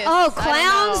 I don't know.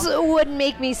 clowns would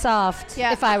make me soft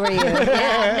Yeah. if I were you.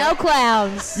 Yeah, no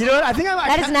clowns. You know what? I think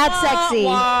That is not sexy.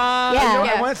 Yeah.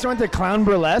 Yeah. I once went to Clown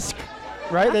Burlesque,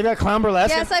 right? They've got Clown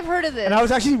Burlesque. Yes, I've heard of this. And I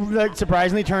was actually like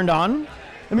surprisingly turned on.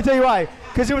 Let me tell you why.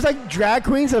 Because it was like drag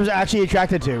queens I was actually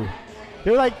attracted to.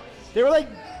 They were like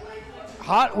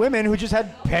hot women who just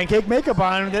had pancake makeup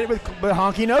on with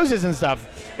honky noses and stuff.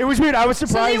 It was weird. I was So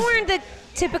surprised. they weren't the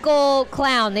typical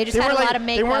clown. They just had a lot of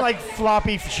makeup. They weren't like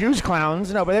floppy shoes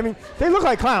clowns. No, but I mean, they look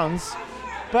like clowns.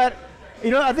 But,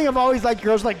 you know, I think I've always liked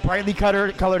girls like brightly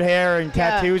colored hair and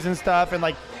tattoos and stuff and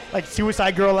like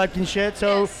Suicide Girl-like and shit.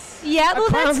 So yeah, well,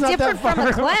 clown's that's not that different from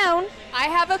a far. clown. I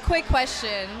have a quick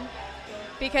question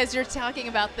because you're talking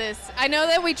about this. I know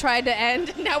that we tried to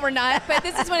end, now we're not, but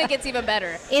this is when it gets even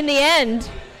better. In the end,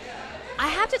 I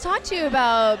have to talk to you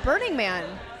about Burning Man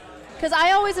because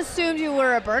I always assumed you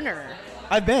were a burner.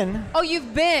 I've been. Oh,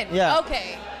 you've been? Yeah.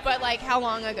 Okay. But like how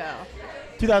long ago?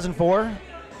 2004.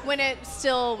 When it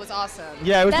still was awesome.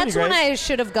 Yeah, it was that's pretty great. when I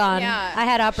should have gone. Yeah. I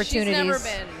had opportunities. She's never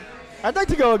been. I'd like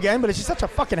to go again, but it's just such a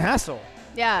fucking hassle.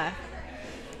 Yeah.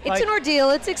 It's Like- an ordeal.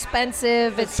 It's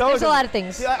expensive. There's a lot of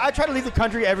things. See, I try to leave the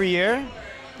country every year.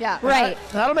 Yeah. Right.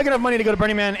 And I don't make enough money to go to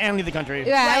Burning Man and leave the country.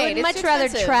 Yeah, I Right, would it's much rather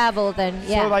expensive. travel than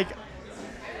So like,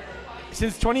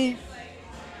 since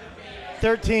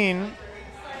 2013,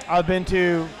 I've been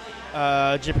to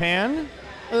Japan,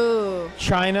 Ooh.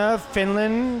 China,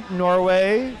 Finland,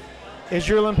 Norway,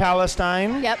 Israel and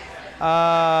Palestine. Yep.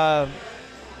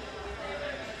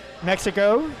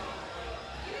 Mexico,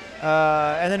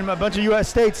 and then a bunch of U.S.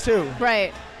 states too.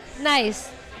 Right. nice.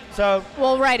 So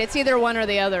Well, right. It's either one or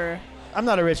the other. I'm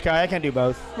not a rich guy. I can't do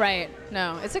both. Right.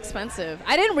 No, it's expensive.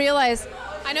 I didn't realize.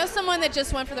 I know someone that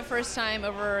just went for the first time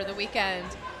over the weekend,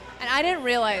 and I didn't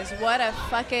realize what a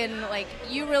fucking, like,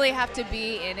 you really have to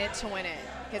be in it to win it.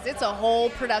 Because it's a whole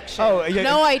production. Oh, yeah.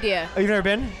 No idea. Oh, you've never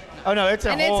been? Oh no, it's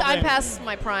a And whole I'm thing. past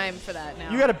my prime for that now.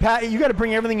 You gotta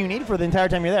bring everything you need for the entire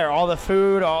time you're there. All the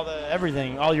food, all the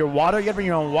everything, all your water. You gotta bring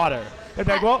your own water. It's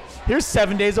like, well, here's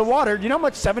 7 days of water. Do you know how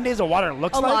much 7 days of water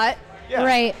looks a like? lot. Yeah.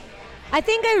 Right. I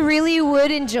think I really would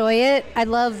enjoy it. I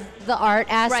love the art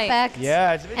aspect.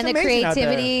 Yeah, it's and the amazing out there.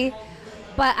 creativity.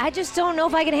 But I just don't know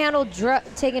if I can handle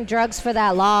taking drugs for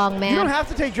that long, man. You don't have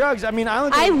to take drugs. I mean,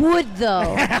 I would though.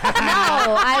 No,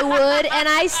 I would, and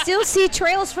I still see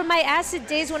trails from my acid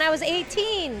days when I was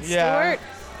 18. Yeah. Stuart,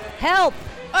 help!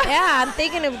 Yeah, I'm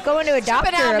thinking of going to a Chip it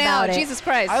doctor out now. about it. Jesus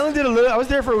Christ. I only did a little. I was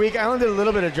there for a week. I only did a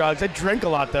little bit of drugs. I drank a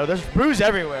lot though. There's booze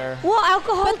everywhere. Well,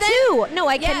 alcohol too. No,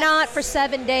 I Yes. cannot for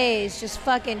 7 days just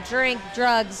fucking drink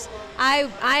drugs.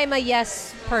 I'm a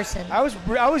yes person. I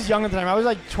was young at the time. I was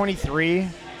like 23. yeah,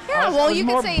 I well, was you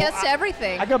more can say bo- yes to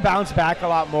everything. I could bounce back a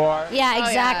lot more. Yeah, Oh, yeah.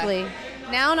 exactly.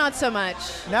 Now, not so much.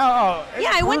 Now, it's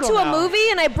Yeah, I went to brutal a now. movie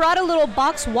and I brought a little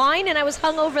box wine and I was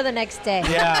hungover the next day.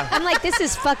 Yeah. I'm like, this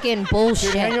is fucking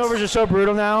bullshit. Dude, hangovers are so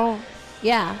brutal now.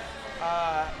 Yeah.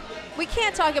 We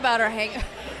can't talk about our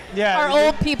Yeah. our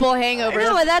old people hangovers.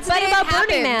 No, that's the But thing it about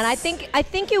Burning Man. happens. I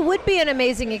think it would be an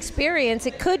amazing experience.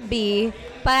 It could be,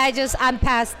 but I'm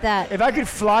past that. If I could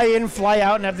fly in, fly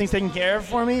out, and everything's taken care of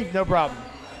for me, no problem.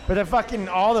 But the fucking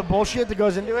all the bullshit that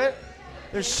goes into it,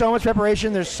 there's so much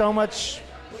preparation. There's so much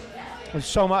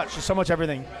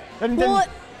everything. Well,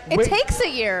 it wait- takes a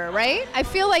year, right? I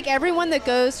feel like everyone that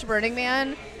goes to Burning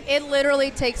Man, it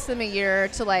literally takes them a year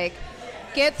to like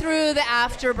get through the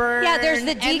afterburn. Yeah, there's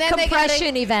the and then they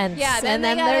decompression events. Yeah, then and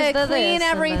they there's gotta the clean this and the-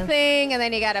 everything, and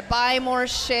then you gotta buy more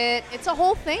shit. It's a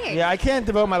whole thing. Yeah, I can't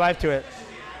devote my life to it.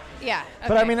 Yeah.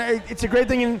 But I okay. mean, it's a great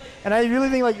thing, and I really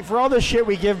think like for all the shit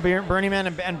we give Burning Man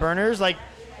and burners, like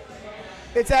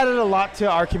it's added a lot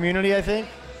to our community, I think,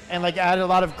 and like added a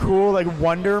lot of cool like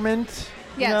wonderment,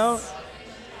 you Yes. know,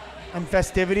 and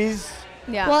festivities.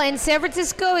 Yeah. Well, in San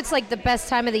Francisco, it's like the best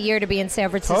time of the year to be in San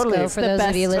Francisco Totally. It's for the those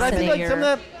of you best But I listening. think like some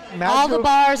of the All the magical-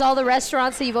 bars, all the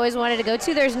restaurants that you've always wanted to go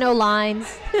to, there's no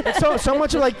lines. so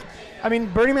much of like, I mean,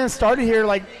 Burning Man started here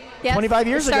like Yes. 25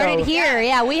 years ago. Started here,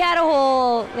 yeah. We had a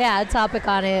whole topic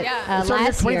on it Yeah. It started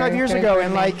here last 25 year years during ago, Burning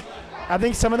and Man. like, I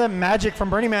think some of the magic from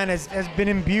Burning Man has been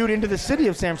imbued into the city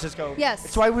of San Francisco. Yes.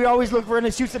 It's why we always look for an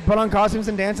excuse to put on costumes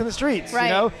and dance in the streets. Right,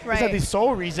 You know, it's right. not the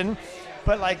sole reason,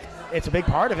 but like, it's a big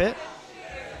part of it.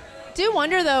 do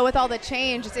wonder, though, with all the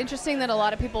change, it's interesting that a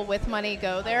lot of people with money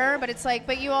go there, but it's like,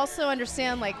 but you also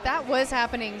understand, like, that was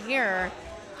happening here,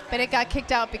 but it got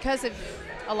kicked out because of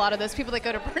a lot of those people that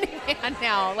go to Burning Man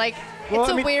now. Like, Well,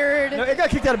 it's I mean, weird. No, it got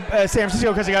kicked out of San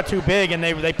Francisco because it got too big, and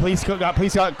police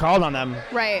got called on them.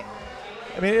 Right.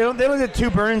 I mean, they only did 2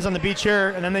 burns on the beach here,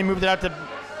 and then they moved it out to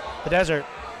the desert.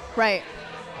 Right.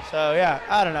 So yeah,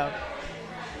 I don't know.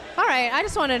 All right. I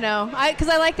just want to know. Because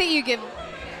I like that you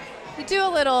do a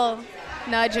little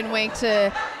nudge and wink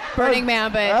to Burning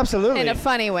Man, but absolutely. in a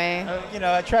funny way. You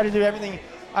know, I try to do everything.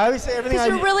 I always say everything. Because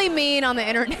you're really mean on the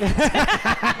internet.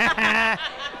 I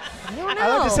don't know.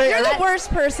 I like to say You're the worst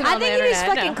person I on the think you internet.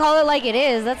 just fucking call it like it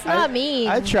is. That's not mean.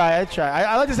 I try.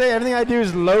 I like to say everything I do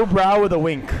is low brow with a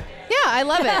wink. Yeah, I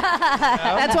love it.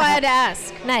 That's why I had to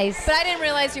ask. Nice. But I didn't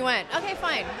realize you went. Okay,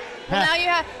 fine.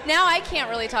 Well, now I can't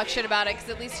really talk shit about it because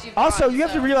at least you've Also, gone, you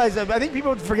have so. to realize that I think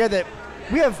people forget that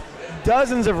we have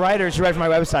dozens of writers who write for my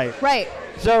website. Right.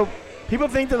 So people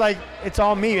think that like it's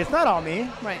all me. It's not all me.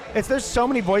 Right. There's so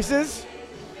many voices,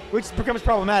 which becomes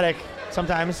problematic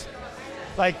sometimes.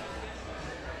 Like,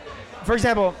 for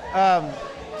example,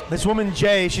 this woman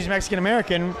Jay, she's Mexican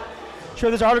American. She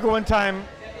wrote this article one time,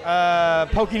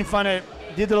 poking fun at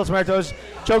Dia de los Muertos,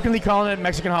 jokingly calling it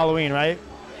Mexican Halloween. Right.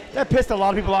 That pissed a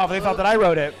lot of people off. They thought that I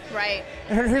wrote it. Right.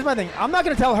 And here's my thing. I'm not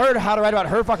going to tell her how to write about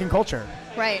her fucking culture.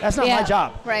 Right. That's not my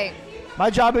job. Right. My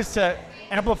job is to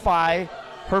amplify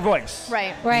her voice.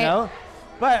 Right. Right. You know?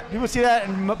 But people see that,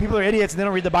 and people are idiots, and they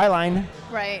don't read the byline.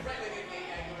 Right.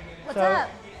 What's So up?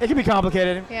 it can be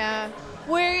complicated. Yeah.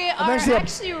 We are Eventually,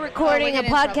 Actually recording we're a getting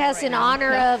in trouble podcast right in now.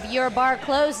 honor Yeah. of your bar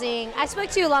closing. I spoke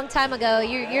to you a long time ago.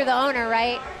 You're the owner,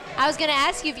 right? I was going to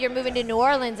ask you if you're moving to New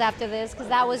Orleans after this because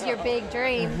that was your big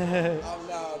dream.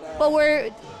 But we're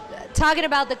talking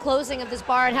about the closing of this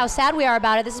bar and how sad we are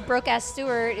about it. This is Broke-Ass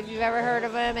Stewart, if you've ever heard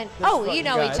of him. And you know fucking each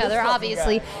guy. other, This fucking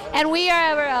obviously. guy. And we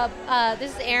are,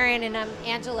 this is Aaron and I'm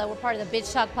Angela. We're part of the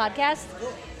Bitch Talk podcast.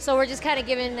 So we're just kind of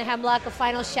giving the Hemlock a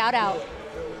final shout out.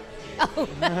 Oh,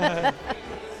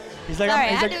 He's like, sorry, I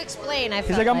he's had like, to explain.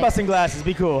 he's like, I'm busting glasses.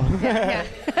 Be cool. Yeah.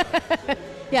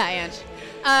 Yeah, Ange.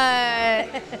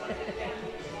 I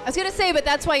was going to say, but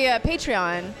that's why you have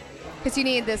Patreon, because you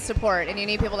need this support, and you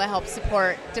need people to help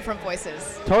support different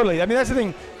voices. Totally. I mean, that's the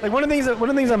thing. Like one of the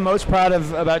things I'm most proud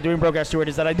of about doing Broke-Ass Stewart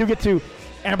is that I do get to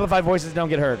amplify voices that don't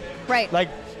get heard. Right. Like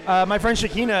my friend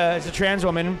Shakina is a trans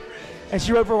woman, and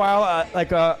she wrote for a while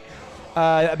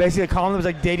basically a column that was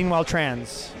like dating while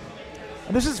trans.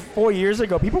 And this is 4 years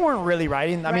ago. People weren't really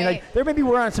writing. I mean, Right. like there maybe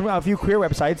were on a few queer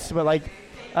websites, but like,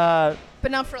 But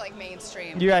not for like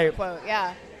mainstream. You're right. Quote.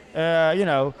 Yeah. you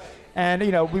know, and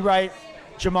you know, we write.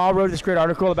 Jamal wrote this great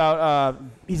article about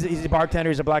he's a bartender.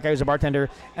 He's a black guy who's a bartender,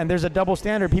 and there's a double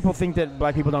standard. People think that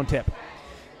black people don't tip.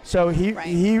 So he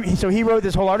wrote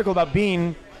this whole article about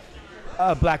being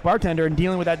a black bartender and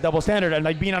dealing with that double standard and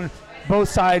like being on both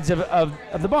sides of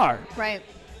the bar. Right.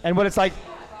 And what it's like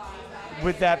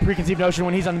with that preconceived notion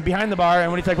when he's on behind the bar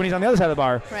and when he's on the other side of the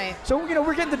bar. Right. So you know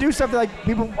we're getting to do stuff that like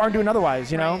people aren't doing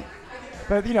otherwise. You know. Right.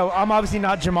 But you know I'm obviously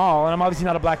not Jamal and I'm obviously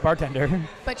not a black bartender.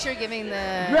 But you're giving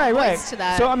the right. voice to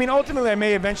that. So I mean ultimately I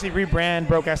may eventually rebrand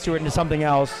Broke-Ass Stewart into something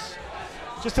else,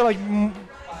 just to like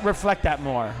reflect that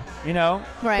more. You know.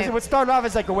 Right. 'Cause what started off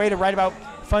as like a way to write about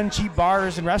fun cheap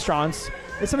bars and restaurants.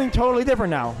 It's something totally different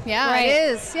now. yeah, Right.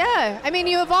 it is. Yeah. I mean,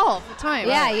 you evolve with time.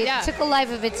 Yeah, Right. it took a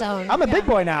life of its own. I'm a big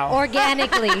boy now.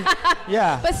 Organically.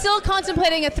 Yeah. But still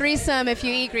contemplating a threesome if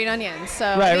you eat green onions. So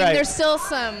Right, I mean, right. there's still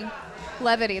some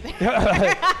levity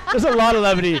there. There's a lot of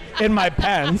levity in my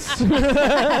pants. Okay,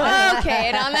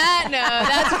 and on that note,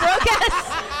 that's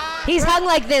Broke-Ass. He's hung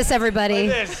like this, everybody.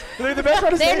 The best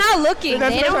part is They're not looking.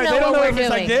 That's They the best don't part. know They don't what know we're if it's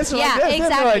like doing. this or Yeah, like this. They have no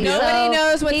exactly. idea. Nobody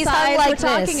knows what He's hung size like we're this.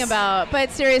 talking about. But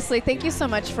seriously, thank you so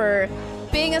much for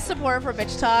being a supporter for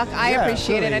Bitch Talk. I Yeah,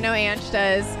 appreciate it. absolutely. I know Ange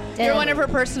does. Yeah. You're one of her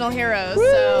personal heroes.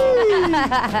 So,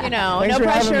 you know, Thanks no for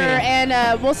having pressure. me.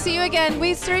 And we'll see you again.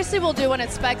 We seriously will do one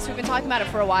at Specs. We've been talking about it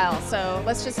for a while. So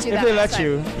let's just do If that. they next let time.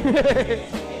 you.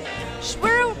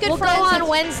 We're good We'll go friends. on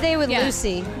Wednesday with Yeah.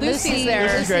 Lucy. Lucy's there.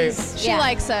 This is great. Lucy's- She yeah.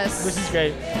 likes us. This is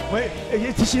great. Wait,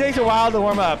 she takes a while to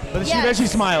warm up, but she Yes. eventually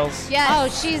smiles. Yes. Oh,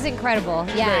 she's incredible.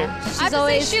 Yeah. great. I She's have to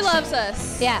always. say she loves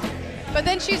us. Yeah. But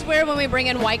then she's weird when we bring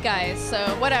in white guys, so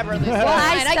whatever. Lucy. Well,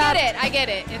 I Fine. I stopped- get it. I get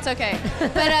it. It's okay.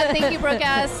 But thank you,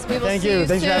 Broke-Ass. We will Thank see you. you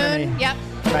Thanks soon. for having me. Yep.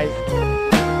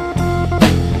 Right.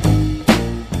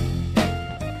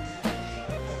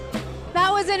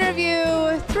 That was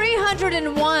interview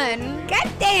 301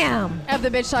 God damn. of the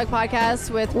Bitch Talk podcast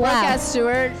with Wow. Broke-Ass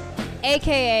Stewart,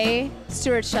 a.k.a.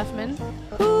 Stuart Shuffman.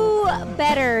 Who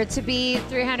better to be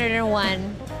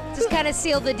 301? Just kind of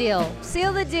seal the deal.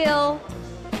 Seal the deal.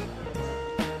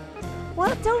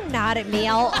 Well, don't nod at me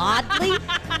all oddly.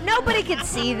 Nobody could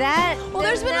see that. Well,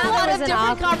 there's been a Now lot there of was an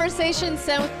different awkward- conversations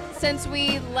since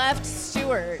we left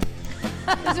Stewart.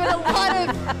 There's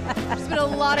been a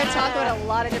lot of talk about a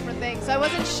lot of different things. So I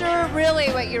wasn't sure really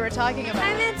what you were talking about.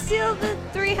 I meant still the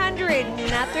 300,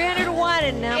 not 301,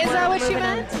 and now Is we're that what you moving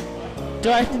on. meant?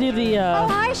 Do I have to do the? Oh,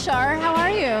 hi, Shar. How are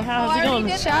you? How's it going?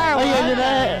 Did Shar, Oh, you what? did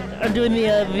that? I'm doing the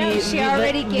No, she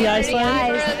already gave the her ice the line.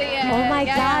 eyes. For the, Oh my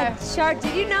yeah. God, Shar,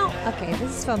 did you know? Okay,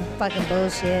 this is some fucking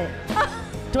bullshit.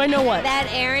 Do I know what? That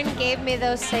Aaron gave me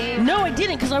those same. No, I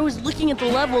didn't, because I was looking at the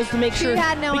levels to make She sure.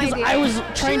 had no because idea. I was She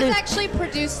trying was to. actually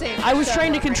producing. I was the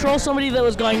trying to show. control somebody that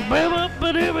was going.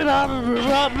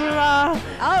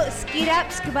 Oh, skeet up,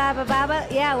 skababa baba.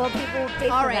 Yeah, well, people pay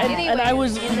for All right, that. anyway. And I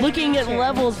was in the looking at future.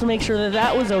 levels to make sure that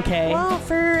that was okay. Well,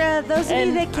 for those of you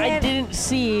And that I can't. didn't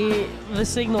see the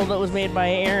signal that was made by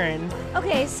Aaron.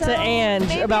 Okay, so to Ange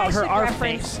maybe about I her should art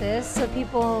reference face. this so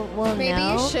people will Maybe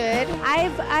know. you should.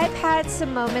 I've had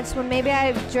some moments when maybe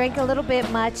I've drank a little bit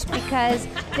much because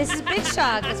this is Big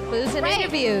Shock, it's booze and Right.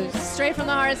 interviews. Straight from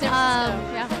the heart of San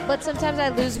Francisco. Yeah. But sometimes I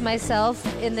lose myself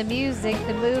in the music,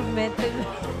 the movement,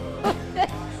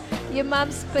 your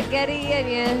mom's spaghetti and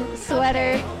your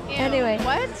sweater. Ew. Anyway,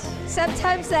 What?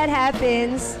 sometimes that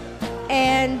happens,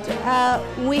 and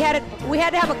we had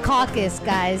to have a caucus,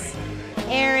 guys.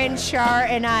 Aaron, Shar,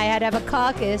 and I had to have a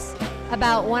caucus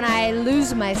about when I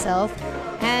lose myself,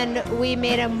 and we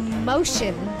made a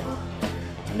motion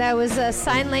that was a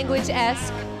sign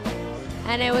language-esque,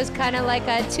 and it was kind of like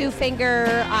a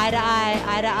two-finger eye to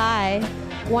eye,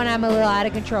 when I'm a little out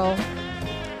of control.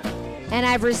 And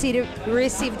I've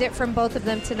received it from both of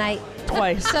them tonight.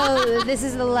 Twice. So this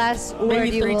is the last word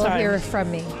Maybe you 3 will times. hear from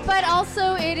me. But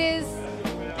also,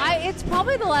 it's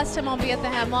probably the last time I'll be at the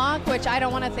Hemlock, which I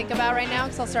don't want to think about right now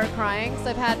because I'll start crying because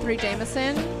I've had 3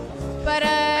 Jameson. But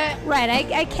Right,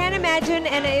 I can't imagine,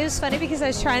 and it was funny because I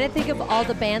was trying to think of all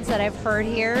the bands that I've heard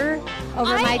here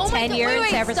over my oh 10 God, years in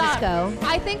wait, San stop. Francisco.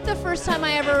 I think the first time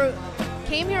I ever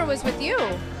came here was with you.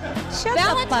 Shut the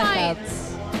fuck up. Valentine's.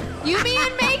 You, me,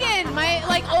 and Megan,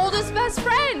 my oldest best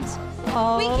friend.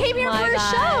 Oh We came here my for a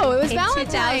God. show. It was in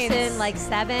Valentine's.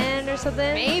 2007 or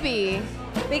something. Maybe.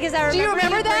 Because I Do you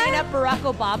remember remember bringing that? up Barack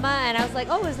Obama, and I was like,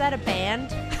 oh, is that a band?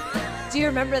 Do you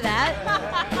remember that?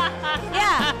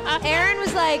 Yeah. Aaron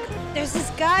was like, there's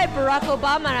this guy, Barack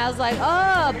Obama, and I was like,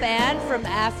 oh, a band from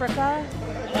Africa.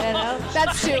 You know?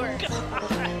 That's Stewart.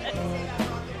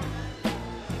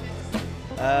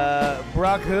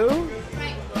 Brock who?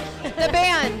 The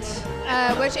band,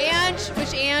 which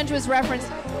Ange was referenced.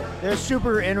 They're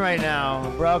super in right now.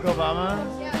 Barack Obama.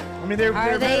 I mean, they're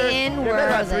Are they better, in? They're Where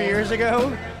better are about 3 they? years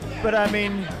ago, but I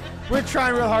mean, we're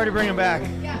trying real hard to bring them back.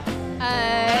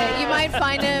 You might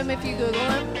find him if you Google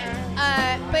him.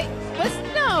 But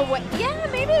yeah,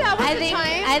 maybe that was the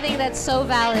time. I think that's so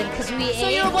valid because we So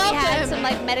ate, you're we had welcome. some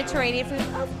like Mediterranean food.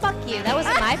 Oh, fuck you. That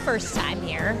wasn't my first time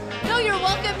here. No, you're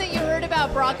welcome that you heard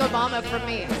about Barack Obama from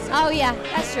me. So Oh, yeah,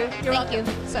 that's true. you're Thank welcome.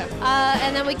 you. So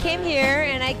And then we came here,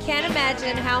 and I can't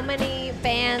imagine how many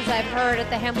bands I've heard at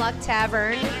the Hemlock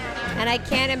Tavern, and I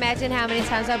can't imagine how many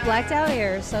times I've blacked out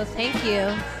here. So thank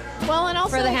you. well, and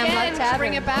also For the Hemlock again, to Tavern.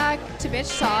 bring it back to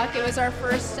Bitch Talk, it was our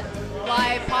first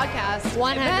live podcast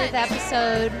 100th event.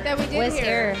 episode that we did was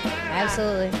here. here.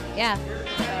 Absolutely. Yeah.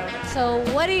 So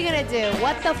what are you gonna do?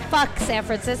 What the fuck, San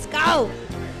Francisco?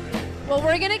 Well,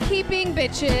 we're gonna keep being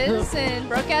bitches, and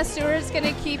Broke-Ass Stewart's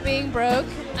gonna keep being broke.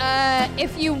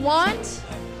 If you want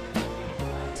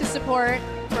to support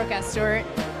Broke-Ass Stewart,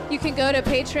 you can go to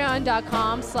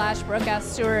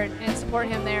patreon.com/BrokeAssStewart and support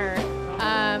him there.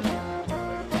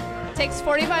 It takes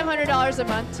 $4,500 a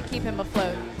month to keep him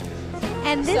afloat.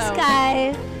 And this So-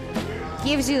 guy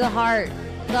gives you the heart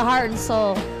and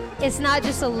soul. It's not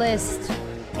just a list.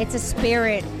 It's a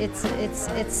spirit. It's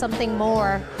something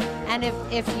more. And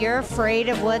if you're afraid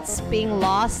of what's being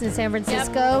lost in San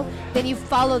Francisco, then you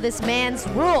follow this man's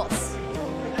rules.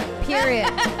 Period.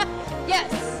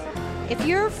 Yes. If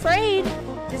you're afraid,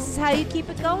 this is how you keep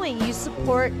it going. You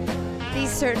support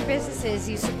these certain businesses.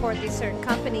 You support these certain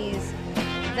companies.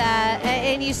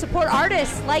 And you support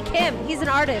artists like him. He's an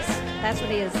artist. That's what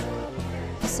he is.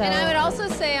 So. And I would also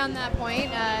say on that point,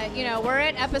 we're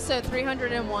at episode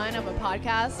 301 of a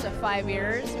podcast of 5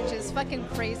 years, which is fucking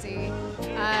crazy.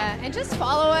 And just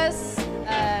follow us,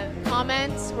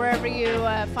 comment wherever you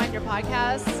find your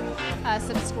podcasts,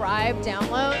 subscribe,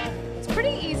 download. It's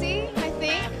pretty easy, I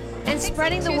think. And Takes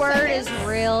spreading like the 2 word seconds. is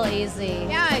real easy.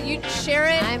 Yeah, you share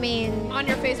it I mean, on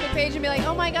your Facebook page and be like,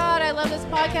 oh my God, I love this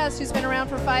podcast who's been around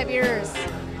for 5 years.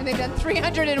 And they've done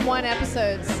 301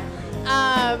 episodes.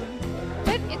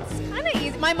 But it's kind of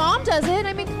easy. My mom does it.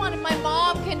 I mean, come on. If my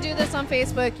mom can do this on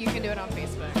Facebook, you can do it on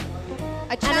Facebook.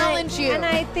 I challenge you. And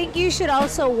I think you should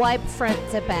also wipe front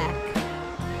to back.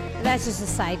 That's just a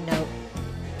side note.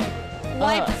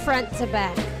 Wipe front to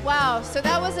back. Wow. So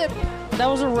that was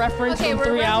a reference okay. from We're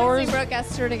 3 hours. referencing Brooke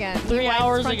Estert again. 3 He wipes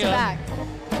hours front ago. To back.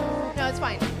 No, it's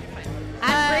fine.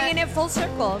 I'm bringing it full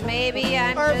circle. Maybe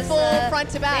I'm Or just full front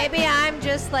to back. Maybe I'm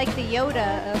just like the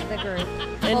Yoda of the group.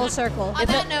 Full circle. On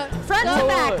that note, Front go- to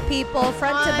back, people.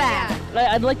 Front to back.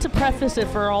 I'd like to preface it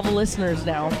for all the listeners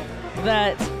now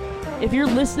that if you're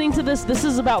listening to this, this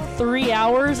is about 3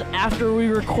 hours after we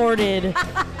recorded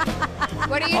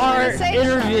What are you our going to say?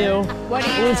 interview What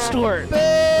are you? with Stuart. Boo!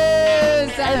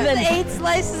 And then 8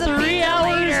 slices of 3 pizza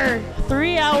hours, later.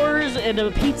 3 hours and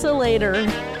a pizza later,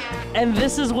 and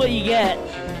this is what you get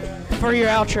for your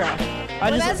outro.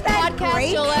 Best podcast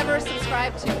great? you'll ever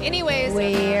subscribe to. Anyways,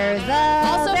 We're the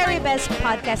Also very find- best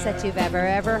podcast that you've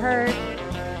ever heard.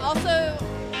 also,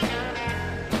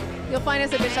 you'll find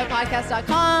us at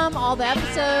bitchtalkpodcast.com, all the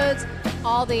episodes,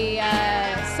 all the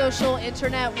social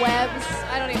internet webs.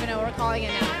 I don't even know what we're calling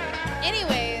it now.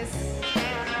 Anyways,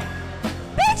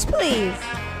 Bitch, please.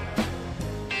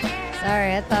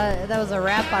 Sorry, I thought that was a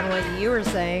wrap on what you were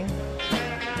saying.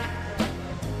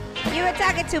 You were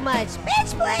talking too much.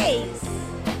 Bitch, please.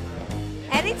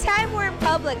 Anytime we're in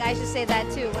public, I should say that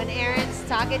too. When Aaron's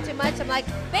talking too much, I'm like,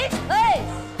 bitch,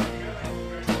 please.